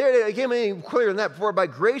 right? There, it can't be any clearer than that. For by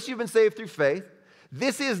grace you've been saved through faith.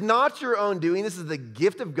 This is not your own doing. This is the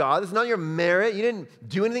gift of God. This is not your merit. You didn't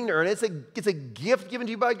do anything to earn it. It's a gift given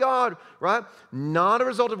to you by God, right? Not a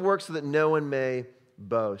result of works so that no one may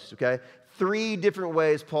boast, okay? 3 different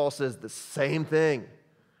ways Paul says the same thing.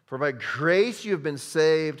 For by grace you have been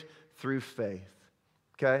saved through faith,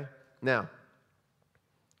 okay? Now,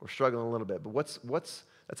 we're struggling a little bit, but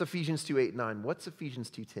that's Ephesians 2, 8, 9. What's Ephesians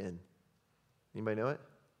 2, 10? Anybody know it?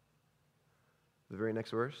 The very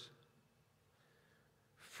next verse.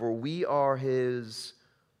 For we are his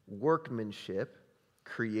workmanship,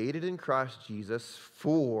 created in Christ Jesus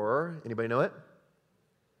for, anybody know it?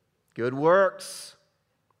 Good works.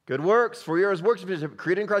 Good works. For we are his workmanship,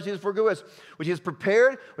 created in Christ Jesus for good works, which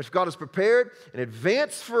God has prepared in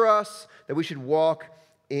advance for us that we should walk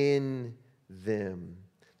in them.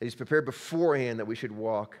 That he's prepared beforehand that we should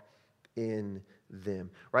walk in them.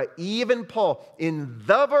 Right? Even Paul, in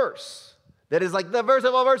the verse, that is like the verse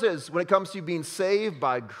of all verses, when it comes to being saved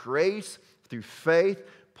by grace through faith,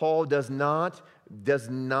 Paul does not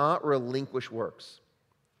relinquish works.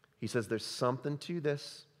 He says there's something to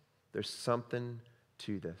this. There's something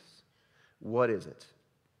to this. What is it?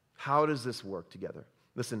 How does this work together?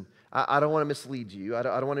 Listen, I don't want to mislead you. I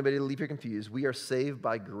don't want anybody to leave here confused. We are saved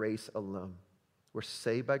by grace alone. We're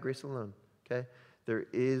saved by grace alone, okay?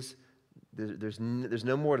 There's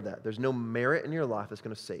no more to that. There's no merit in your life that's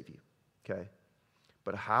going to save you, okay?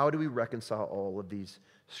 But how do we reconcile all of these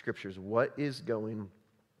scriptures? What is going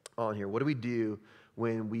on here? What do we do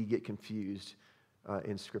when we get confused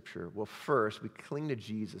in Scripture? Well, first, we cling to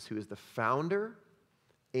Jesus, who is the founder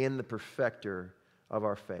and the perfecter of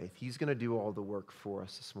our faith. He's going to do all the work for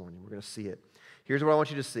us this morning. We're going to see it. Here's what I want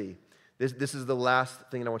you to see. This is the last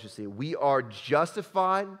thing that I want you to see. We are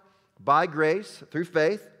justified by grace through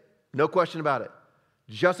faith. No question about it.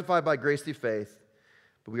 Justified by grace through faith.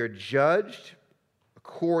 But we are judged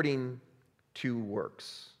according to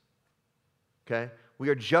works. Okay? We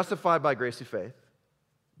are justified by grace through faith.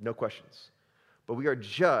 No questions. But we are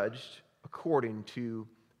judged according to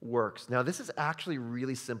works. Now, this is actually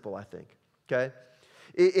really simple, I think. Okay?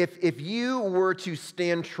 If you were to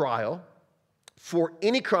stand trial for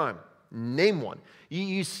any crime, name one.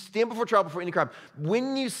 You stand before trial for any crime.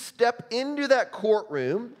 When you step into that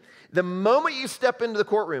courtroom, the moment you step into the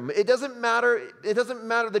courtroom, it doesn't matter.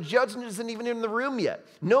 The judge isn't even in the room yet.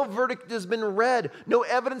 No verdict has been read. No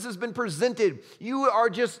evidence has been presented. You are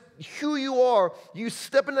just who you are. You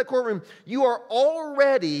step into the courtroom. You are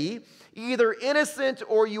already either innocent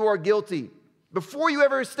or you are guilty. Before you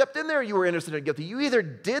ever stepped in there, you were innocent or guilty. You either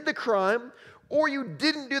did the crime or you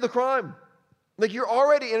didn't do the crime. Like, you're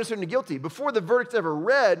already innocent and guilty. Before the verdict's ever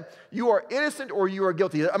read, you are innocent or you are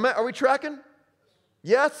guilty. Are we tracking?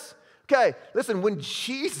 Yes? Okay, listen, when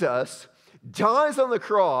Jesus dies on the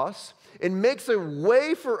cross and makes a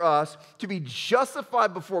way for us to be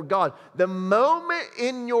justified before God, the moment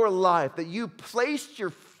in your life that you placed your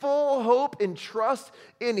full hope and trust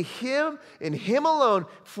in Him alone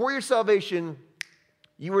for your salvation,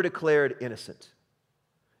 you were declared innocent.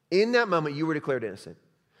 In that moment, you were declared innocent.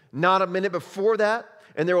 Not a minute before that,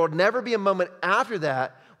 and there will never be a moment after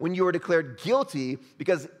that when you are declared guilty,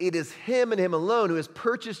 because it is Him and Him alone who has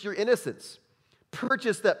purchased your innocence.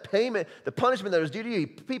 Purchased that payment, the punishment that was due to you.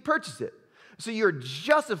 He purchased it. So you're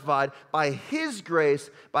justified by His grace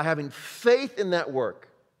by having faith in that work.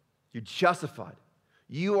 You're justified.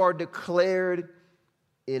 You are declared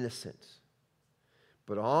innocent.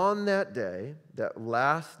 But on that day, that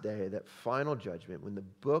last day, that final judgment, when the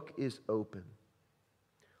book is open,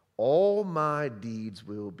 all my deeds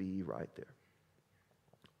will be right there.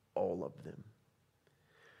 All of them.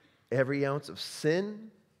 Every ounce of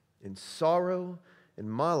sin and sorrow in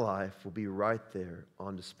my life will be right there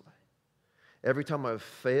on display. Every time I've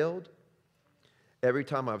failed, every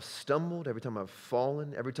time I've stumbled, every time I've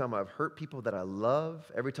fallen, every time I've hurt people that I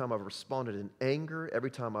love, every time I've responded in anger,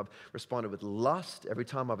 every time I've responded with lust, every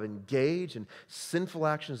time I've engaged in sinful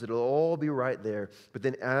actions, it'll all be right there. But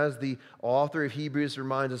then as the author of Hebrews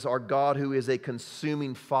reminds us, our God who is a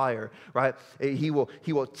consuming fire, right? He will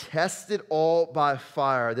test it all by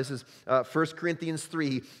fire. This is 1 Corinthians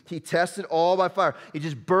 3. He tests it all by fire. He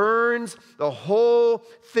just burns the whole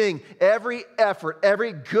thing, every effort,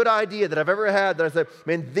 every good idea that I've ever had that I said,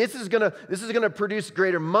 man, this is gonna produce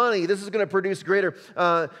greater money. This is gonna produce greater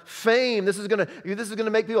fame. This is gonna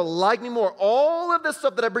make people like me more. All of this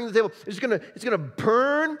stuff that I bring to the table is gonna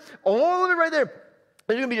burn. All of it right there.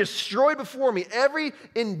 It's going to be destroyed before me. Every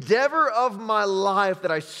endeavor of my life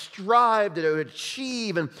that I strive to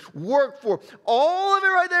achieve and work for, all of it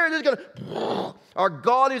right there is going to... Our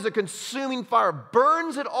God is a consuming fire,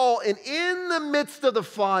 burns it all, and in the midst of the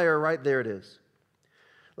fire, right there it is.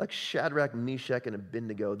 Like Shadrach, Meshach, and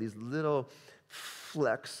Abednego, these little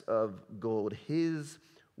flecks of gold, his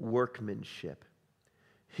workmanship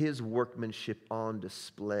on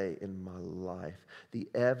display in my life. The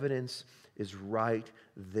evidence is right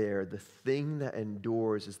there. The thing that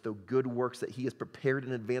endures is the good works that he has prepared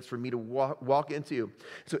in advance for me to walk into.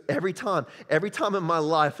 So every time in my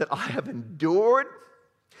life that I have endured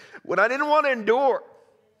when I didn't want to endure,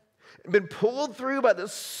 and been pulled through by the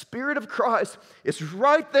Spirit of Christ, it's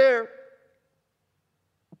right there.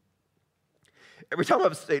 Every time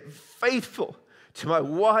I've stayed faithful to my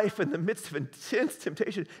wife in the midst of intense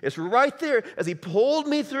temptation, it's right there as he pulled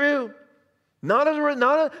me through. Not as a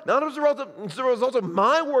result of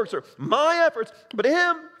my works or my efforts, but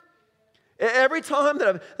him. Every time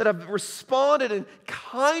that I've responded in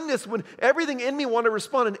kindness, when everything in me wanted to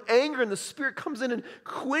respond in anger, and the Spirit comes in and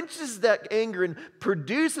quenches that anger and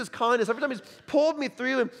produces kindness. Every time he's pulled me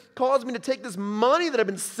through and caused me to take this money that I've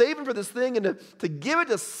been saving for this thing and to give it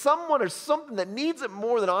to someone or something that needs it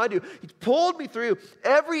more than I do. He's pulled me through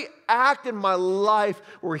every act in my life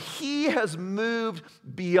where he has moved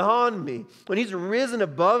beyond me, when he's risen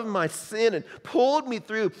above my sin and pulled me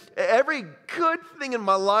through every good thing in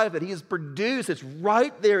my life that he has produced. It's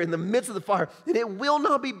right there in the midst of the fire, and it will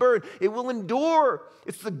not be burned. It will endure.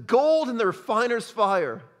 It's the gold in the refiner's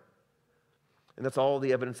fire. And that's all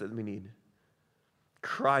the evidence that we need.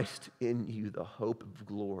 Christ in you, the hope of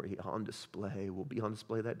glory, on display, will be on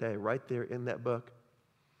display that day, right there in that book.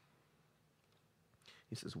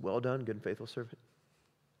 He says, well done, good and faithful servant.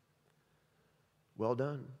 Well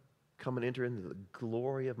done. Come and enter into the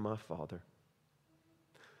glory of my Father.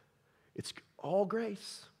 It's all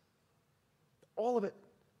grace. All of it.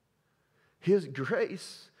 His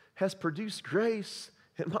grace has produced grace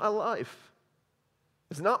in my life.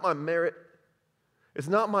 It's not my merit. It's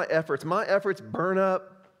not my efforts. My efforts burn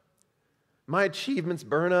up. My achievements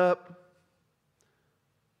burn up.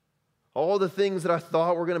 All the things that I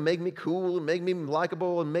thought were going to make me cool and make me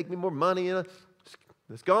likable and make me more money,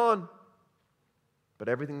 it's gone. But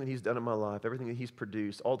everything that he's done in my life, everything that he's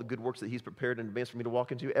produced, all the good works that he's prepared in advance for me to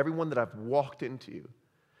walk into, everyone that I've walked into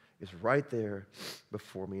is right there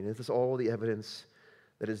before me. And this is all the evidence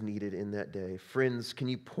that is needed in that day. Friends, can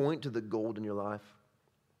you point to the gold in your life?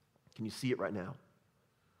 Can you see it right now?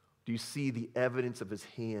 Do you see the evidence of his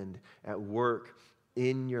hand at work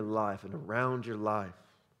in your life and around your life?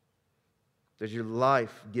 Does your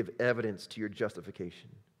life give evidence to your justification?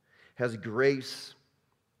 Has grace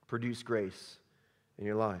produced grace in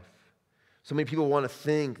your life? So many people want to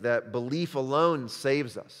think that belief alone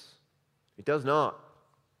saves us. It does not.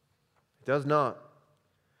 It does not.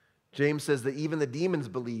 James says that even the demons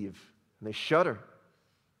believe and they shudder.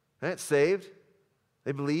 They're not saved.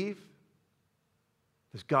 They believe.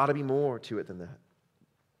 There's got to be more to it than that.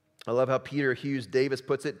 I love how Peter Hughes Davis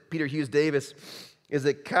puts it. Peter Hughes Davis is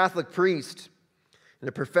a Catholic priest and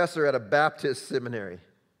a professor at a Baptist seminary.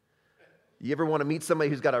 You ever want to meet somebody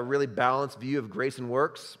who's got a really balanced view of grace and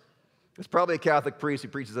works? It's probably a Catholic priest who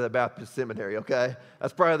preaches at a Baptist seminary, okay?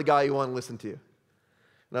 That's probably the guy you want to listen to.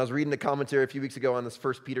 And I was reading a commentary a few weeks ago on this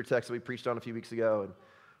 1 Peter text that we preached on a few weeks ago, and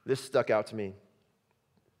this stuck out to me.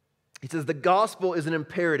 He says, the gospel is an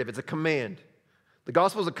imperative. It's a command. The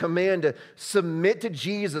gospel is a command to submit to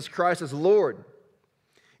Jesus Christ as Lord.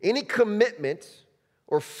 Any commitment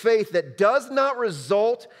or faith that does not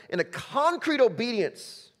result in a concrete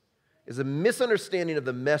obedience is a misunderstanding of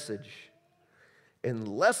the message and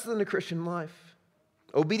less than the Christian life.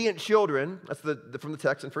 Obedient children, that's from the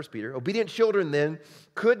text in 1 Peter. Obedient children, then,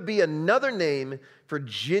 could be another name for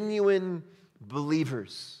genuine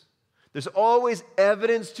believers. There's always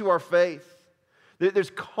evidence to our faith.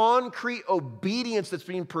 There's concrete obedience that's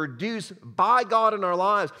being produced by God in our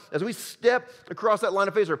lives. As we step across that line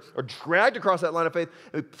of faith or dragged across that line of faith,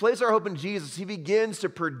 and we place our hope in Jesus, He begins to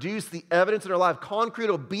produce the evidence in our life,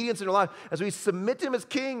 concrete obedience in our life, as we submit to Him as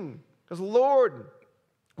King, as Lord.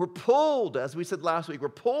 We're pulled, as we said last week, we're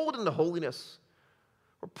pulled into holiness.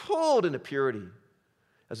 We're pulled into purity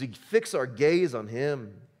as we fix our gaze on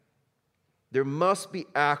Him. There must be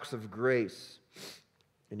acts of grace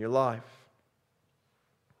in your life.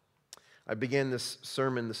 I began this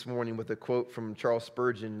sermon this morning with a quote from Charles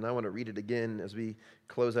Spurgeon, and I want to read it again as we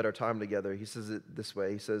close out our time together. He says it this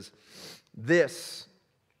way. He says,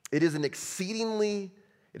 it is exceedingly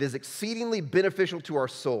beneficial to our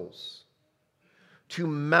souls to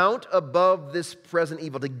mount above this present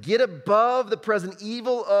evil, to get above the present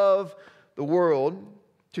evil of the world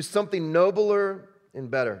to something nobler and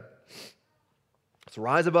better. Let's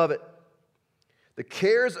rise above it. The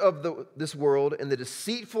cares of this world and the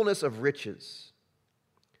deceitfulness of riches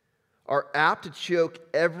are apt to choke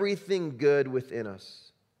everything good within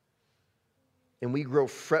us. And we grow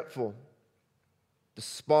fretful,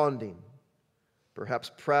 desponding,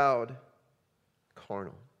 perhaps proud,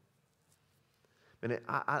 carnal. And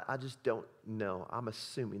I just don't know. I'm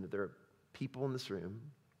assuming that there are people in this room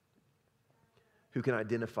who can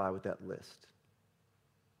identify with that list.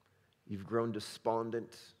 You've grown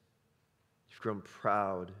despondent. You've grown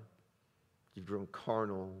proud. You've grown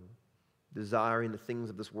carnal, desiring the things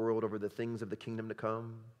of this world over the things of the kingdom to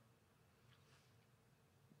come.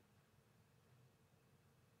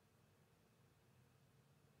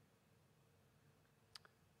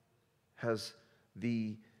 Has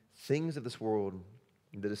the things of this world,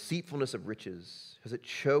 the deceitfulness of riches, has it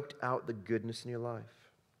choked out the goodness in your life?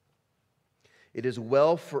 It is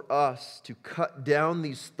well for us to cut down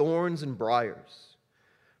these thorns and briars,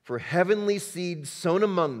 for heavenly seeds sown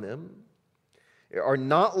among them are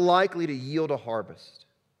not likely to yield a harvest.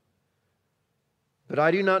 But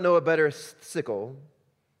I do not know a better sickle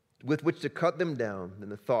with which to cut them down than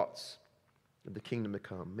the thoughts of the kingdom to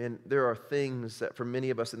come. Man, there are things that for many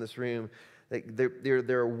of us in this room,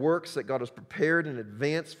 there are works that God has prepared in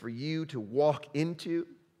advance for you to walk into.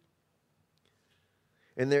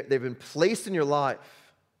 And they've been placed in your life.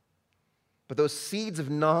 But those seeds have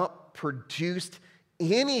not produced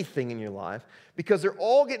anything in your life because they're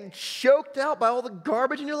all getting choked out by all the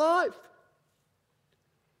garbage in your life.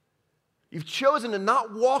 You've chosen to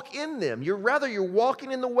not walk in them. You're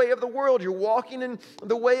walking in the way of the world. You're walking in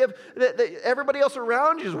the way of that everybody else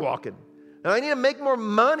around you is walking. And I need to make more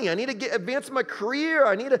money. I need to advance my career.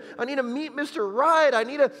 I need to meet Mr. Right. I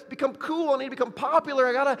need to become cool. I need to become popular.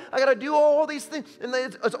 I gotta do all these things. And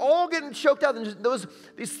it's all getting choked out. And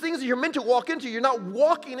these things that you're meant to walk into, you're not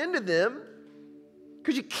walking into them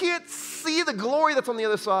because you can't see the glory that's on the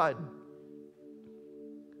other side.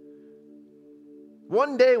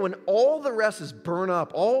 One day when all the rest is burned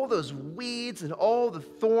up, all those weeds and all the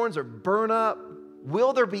thorns are burned up,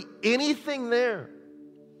 will there be anything there?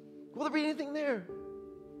 Will there be anything there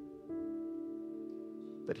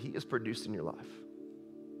that He has produced in your life?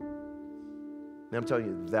 And I'm telling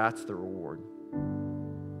you, that's the reward.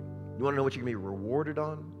 You want to know what you're going to be rewarded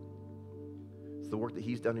on? It's the work that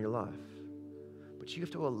He's done in your life. But you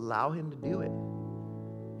have to allow Him to do it.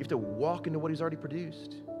 You have to walk into what He's already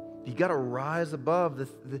produced. You got to rise above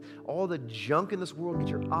all the junk in this world. Get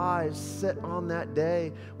your eyes set on that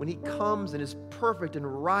day when He comes in His perfect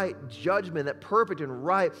and right judgment, that perfect and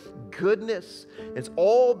right goodness. And it's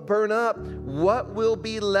all burned up. What will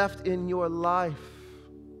be left in your life?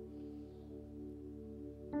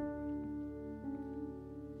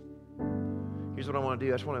 Here's what I want to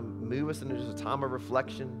do. I just want to move us into just a time of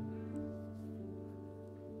reflection.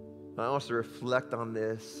 I want us to reflect on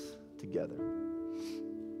this together.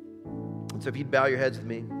 And so if you'd bow your heads with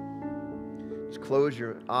me, just close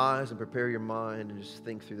your eyes and prepare your mind and just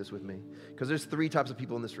think through this with me. Because there's three types of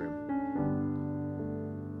people in this room.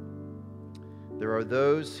 There are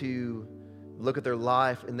those who look at their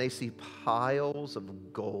life and they see piles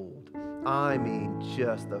of gold. I mean,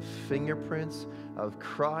 just the fingerprints of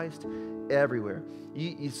Christ everywhere.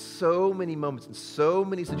 So many moments and so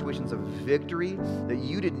many situations of victory that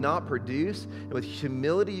you did not produce. And with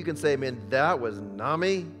humility, you can say, man, that was not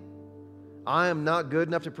me. I am not good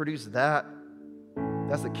enough to produce that.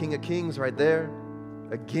 That's the King of Kings right there.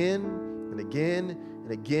 Again and again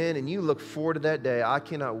and again. And you look forward to that day. I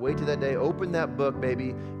cannot wait to that day. Open that book, baby,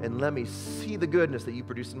 and let me see the goodness that you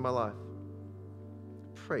produced in my life.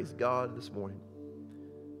 Praise God this morning.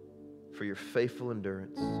 for your faithful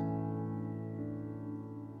endurance.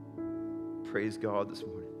 Praise God this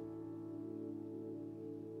morning,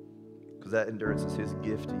 because that endurance is his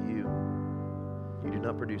gift to you. You did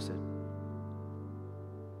not produce it.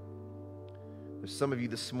 There's some of you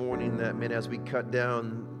this morning that, man, as we cut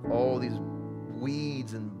down all these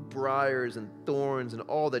weeds and briars and thorns and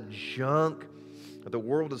all the junk that the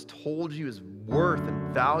world has told you is worth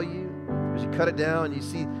and value, as you cut it down, you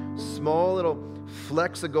see small little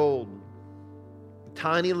flecks of gold,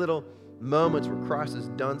 tiny little moments where Christ has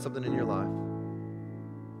done something in your life.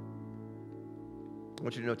 I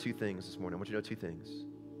want you to know two things this morning. I want you to know two things.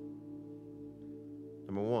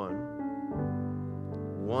 Number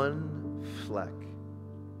one fleck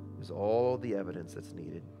is all the evidence that's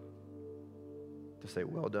needed to say,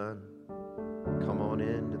 well done. Come on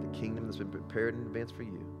into the kingdom that's been prepared in advance for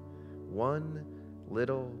you. One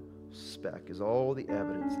little speck is all the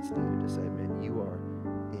evidence that's needed to say, man, you are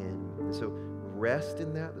in. And so rest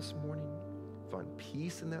in that this morning. Find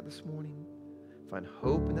peace in that this morning. Find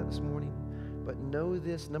hope in that this morning. But know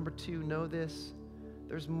this, number two, know this.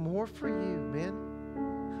 There's more for you, man.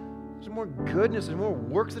 There's more goodness. There's more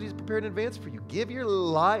works that he's prepared in advance for you. Give your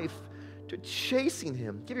life to chasing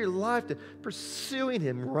him. Give your life to pursuing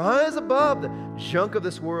him. Rise above the junk of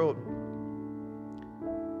this world.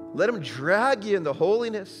 Let him drag you into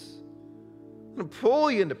holiness. Let him pull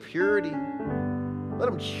you into purity. Let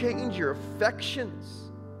him change your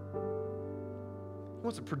affections. He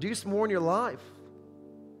wants to produce more in your life.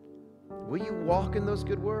 Will you walk in those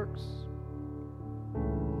good works?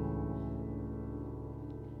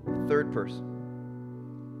 The third person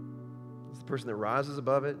is the person that rises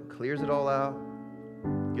above it, clears it all out,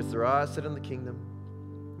 gets their eyes set on the kingdom,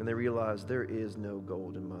 and they realize there is no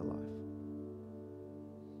gold in my life.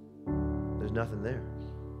 There's nothing there.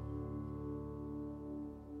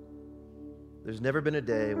 There's never been a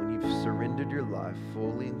day when you've surrendered your life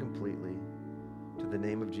fully and completely to the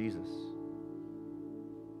name of Jesus.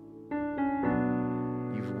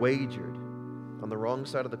 You've wagered on the wrong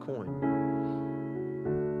side of the coin.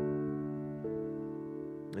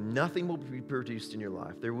 And nothing will be produced in your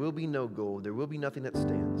life. There will be no gold. There will be nothing that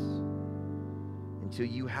stands until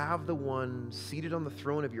you have the one seated on the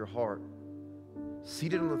throne of your heart,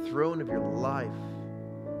 seated on the throne of your life,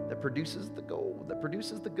 that produces the gold, that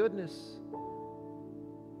produces the goodness,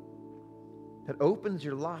 that opens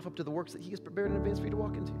your life up to the works that he has prepared in advance for you to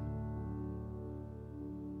walk into.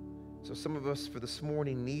 So some of us for this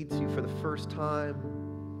morning need to, for the first time,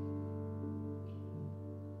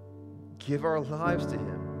 give our lives to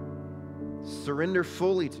him. Surrender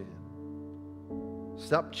fully to him.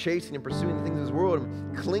 Stop chasing and pursuing the things of this world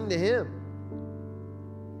and cling to him.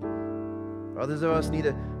 Others of us need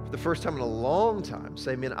to, for the first time in a long time,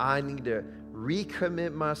 say, man, I need to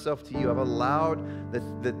recommit myself to you. I've allowed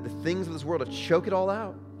the things of this world to choke it all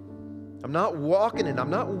out. I'm not walking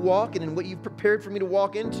in what you've prepared for me to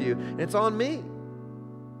walk into, and it's on me.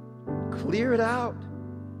 Clear it out.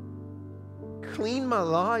 Clean my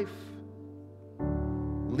life.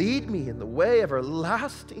 Lead me in the way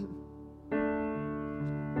everlasting.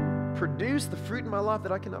 Produce the fruit in my life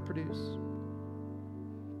that I cannot produce.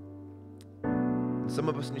 And some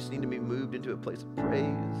of us just need to be moved into a place of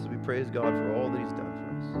praise as we praise God for all that he's done for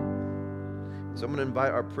us. So I'm going to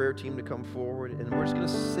invite our prayer team to come forward, and we're just going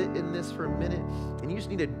to sit in this for a minute, and you just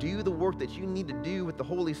need to do the work that you need to do with the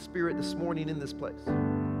Holy Spirit this morning in this place.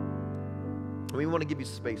 And we want to give you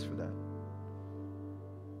space for that.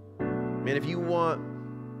 Man, if you want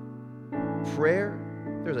prayer,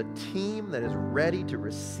 there's a team that is ready to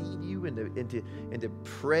receive you and to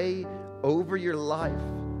pray over your life.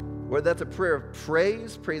 Whether that's a prayer of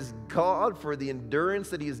praise God for the endurance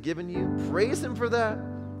that he has given you. Praise him for that.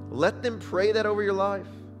 Let them pray that over your life.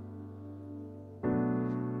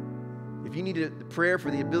 If you need a prayer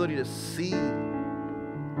for the ability to see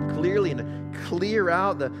clearly and to clear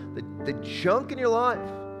out the junk in your life,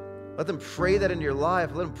 let them pray that into your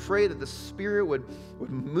life. Let them pray that the Spirit would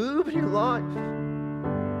move in your life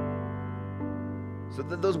so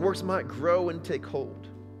that those works might grow and take hold.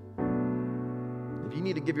 If you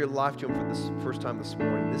need to give your life to him for this first time this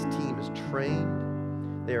morning, this team is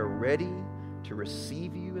trained. They are ready to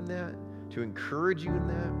receive you in that, to encourage you in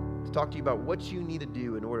that, to talk to you about what you need to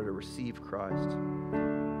do in order to receive Christ.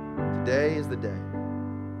 Today is the day.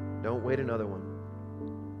 Don't wait another one.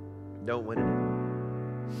 Don't wait another one.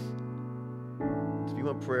 So if you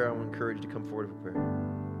want prayer, I want to encourage you to come forward for prayer.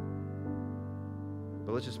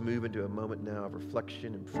 But let's just move into a moment now of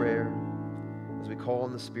reflection and prayer as we call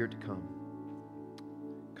on the Spirit to come.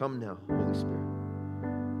 Come now, Holy Spirit,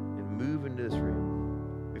 and move into this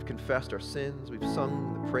room. We've confessed our sins. We've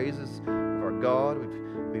sung the praises of of our God.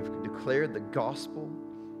 We've declared the gospel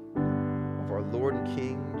of our Lord and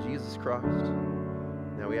King, Jesus Christ.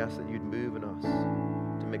 Now we ask that you'd move in us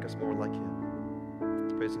to make us more like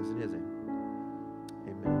him. Praise things in his name.